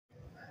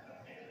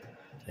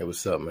Hey,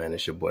 what's up, man?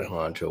 It's your boy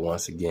Honcho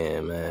once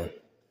again, man.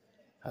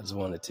 I just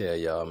want to tell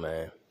y'all,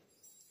 man.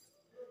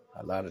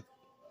 A lot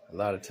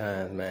of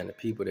times, man, the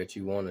people that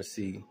you want to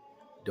see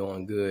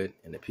doing good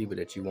and the people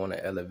that you want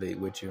to elevate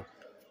with you,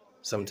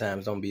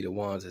 sometimes don't be the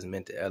ones that's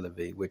meant to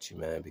elevate with you,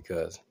 man.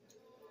 Because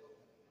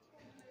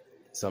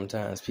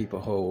sometimes people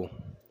hold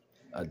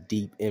a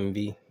deep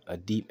envy, a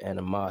deep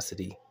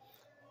animosity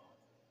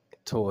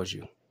towards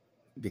you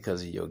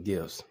because of your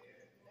gifts.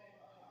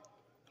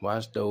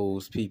 Watch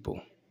those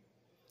people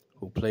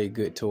who play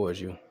good towards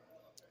you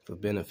for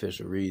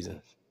beneficial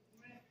reasons.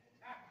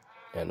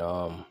 And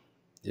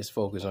just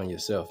focus on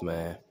yourself,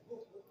 man.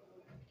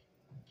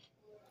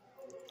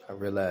 I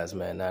realize,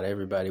 man, not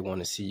everybody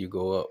want to see you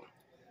go up,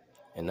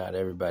 and not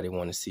everybody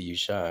want to see you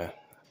shine.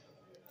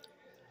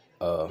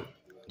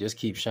 Just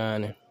keep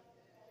shining,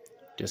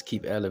 just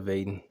keep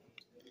elevating,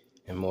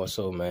 and more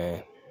so,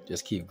 man,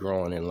 just keep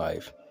growing in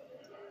life.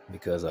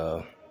 Because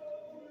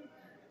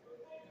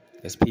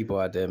there's people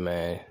out there,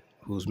 man,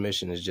 whose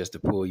mission is just to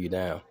pull you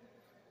down.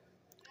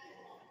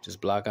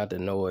 Just block out the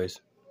noise,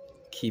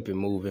 keep it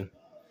moving,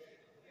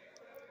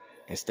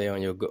 and stay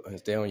on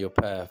your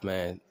path,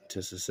 man,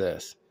 to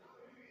success.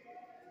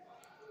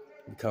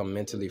 Become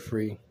mentally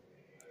free,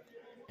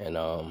 and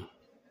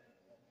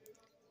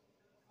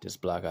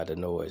just block out the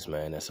noise,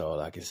 man. That's all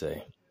I can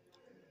say.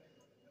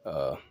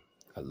 I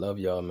love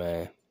y'all,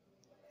 man,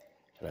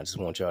 and I just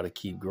want y'all to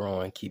keep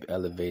growing, keep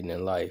elevating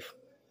in life,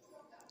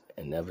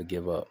 and never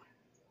give up.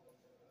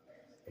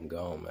 I'm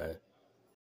gone, man.